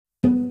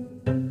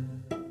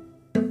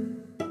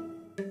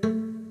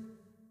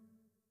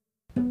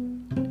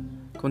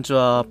こんにち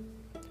は。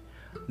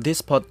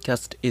This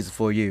podcast is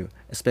for you,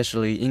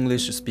 especially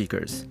English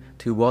speakers,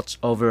 to watch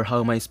over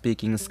how my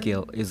speaking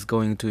skill is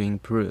going to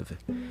improve,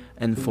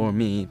 and for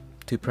me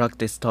to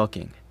practice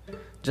talking.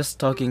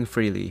 Just talking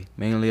freely,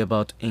 mainly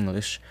about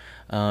English,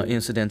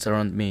 incidents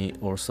around me,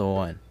 or so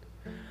on.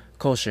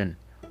 Caution.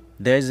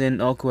 There is an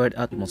awkward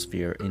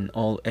atmosphere in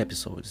all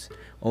episodes,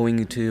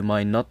 owing to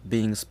my not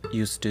being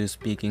used to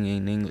speaking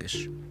in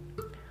English.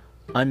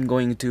 I'm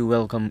going to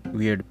welcome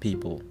weird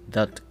people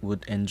that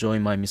would enjoy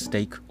my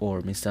mistake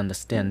or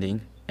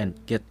misunderstanding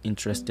and get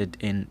interested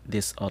in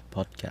this odd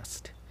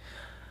podcast.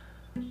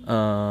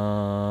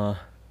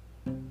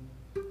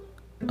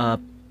 At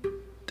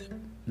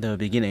the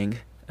beginning,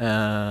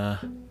 I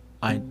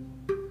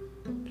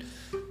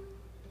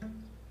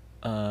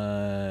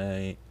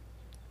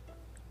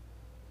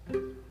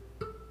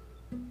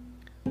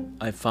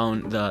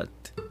found that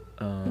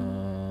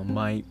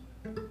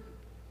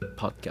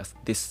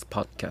this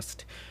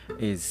podcast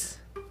is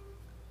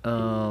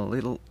a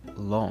little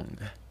long,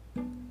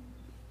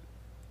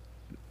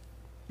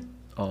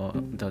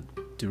 the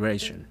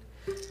duration,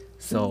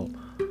 so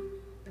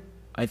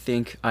I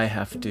think I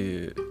have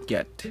to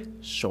get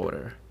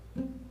shorter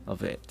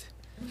of it.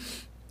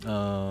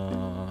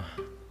 My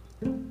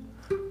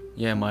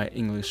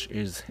English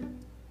is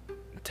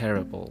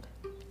terrible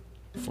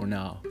for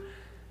now.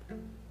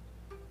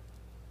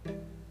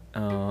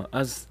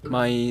 As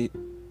my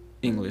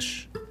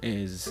English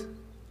is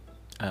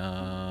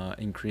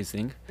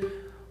increasing,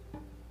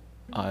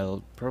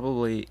 I'll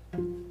probably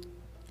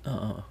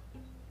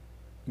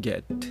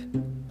get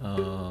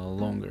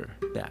longer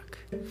back.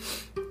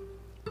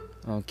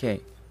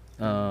 Okay.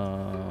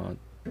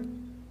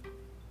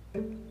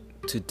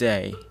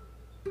 Today,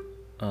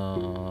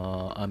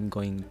 I'm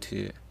going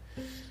to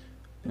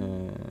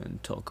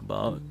talk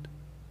about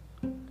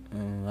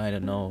I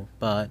don't know,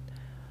 but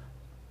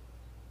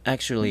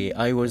actually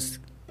I was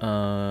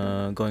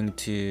going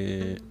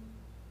to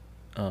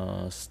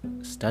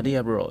study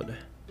abroad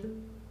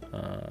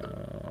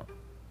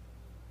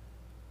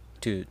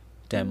to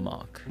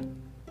Denmark.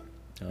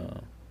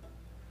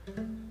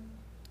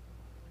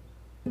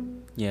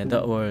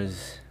 That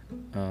was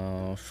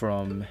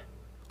from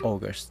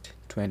August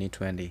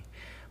 2020,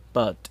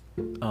 but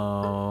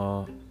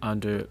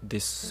under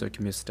this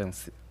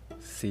circumstance,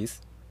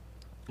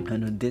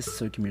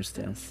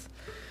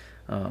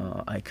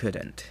 I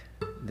couldn't.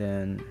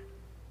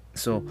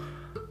 So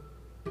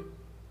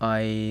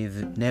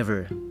I've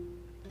never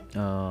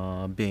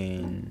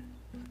been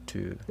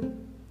to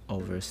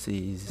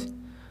overseas.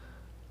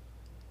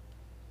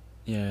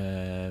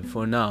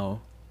 For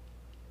now,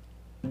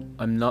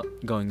 I'm not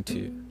going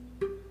to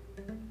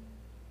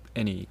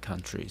any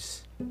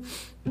countries,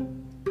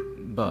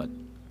 but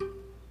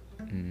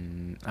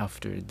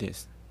after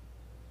this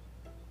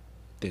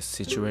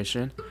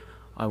situation,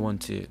 I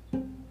want to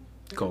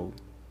go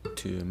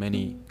to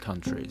many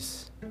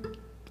countries.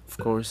 Of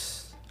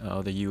course,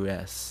 the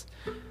US,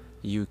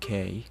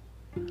 UK,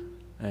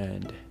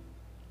 and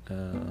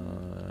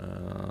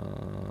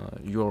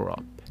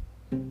Europe.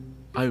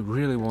 I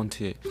really want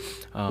to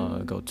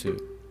go to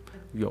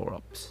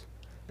Europe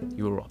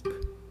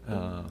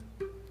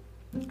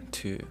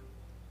to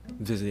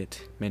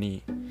visit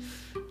many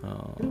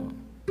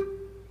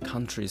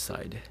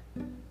countryside.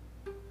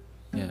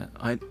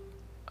 I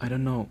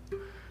don't know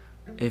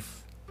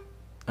if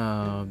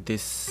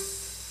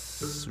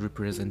this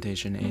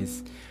representation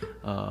is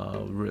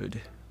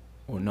rude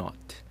or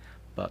not,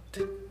 but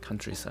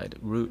countryside,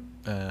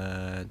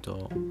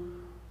 the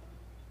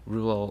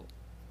rural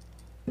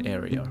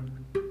area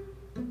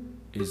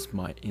is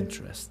my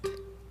interest.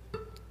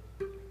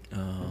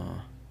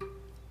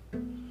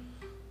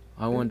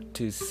 I want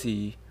to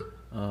see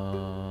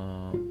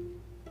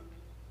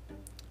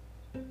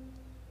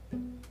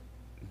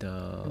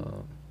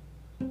the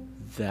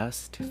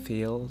vast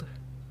field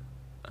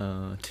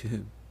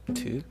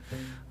to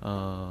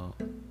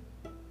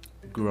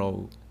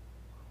grow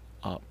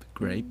up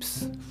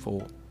grapes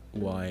for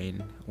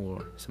wine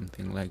or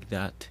something like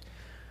that.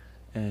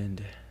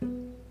 And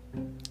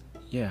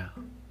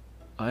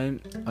I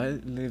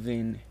live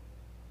in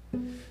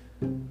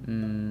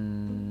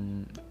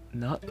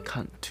not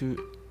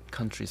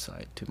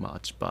countryside too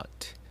much,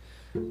 but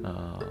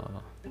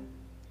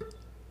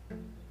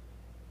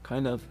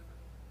kind of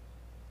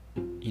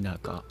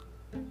inaka,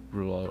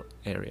 rural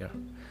area,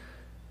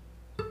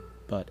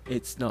 but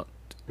it's not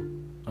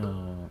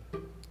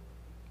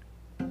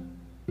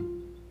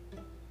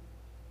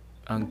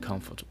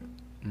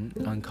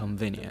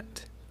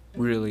inconvenient,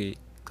 really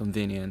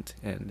convenient,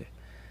 and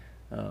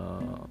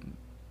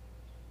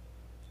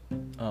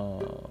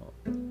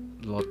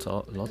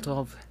lot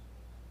of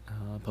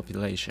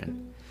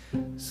population.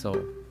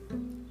 So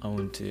I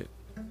want to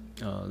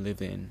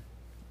live in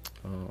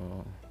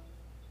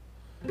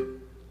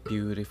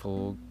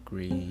beautiful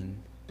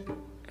green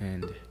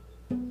and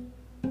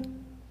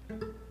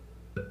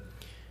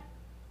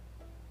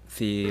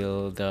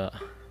feel the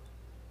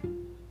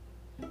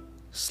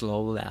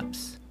slow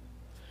laps.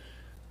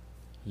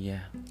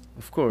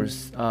 Of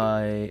course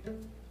I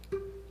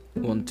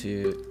want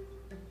to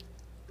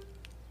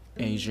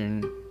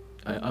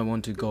I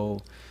want to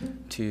go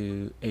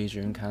to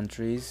Asian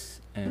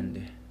countries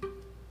and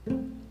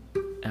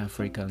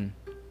African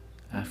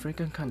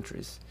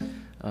countries,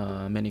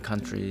 many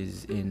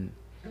countries in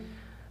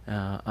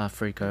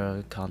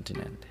Africa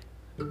continent.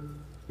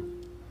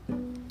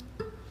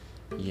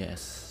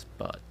 Yes,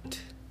 but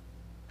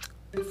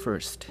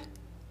first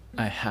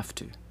I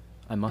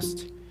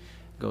must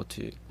go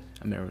to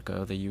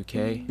America, the UK,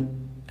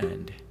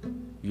 and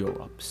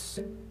Europe's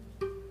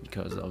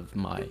because of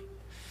my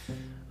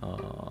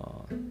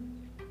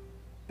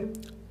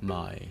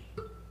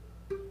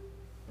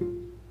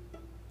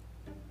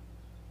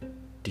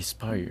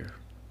desire.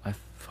 I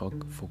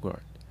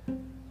forgot.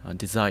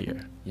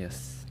 Desire.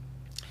 Yes.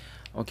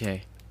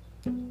 Okay.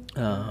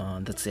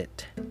 That's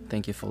it.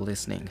 Thank you for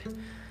listening.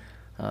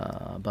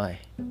 Bye.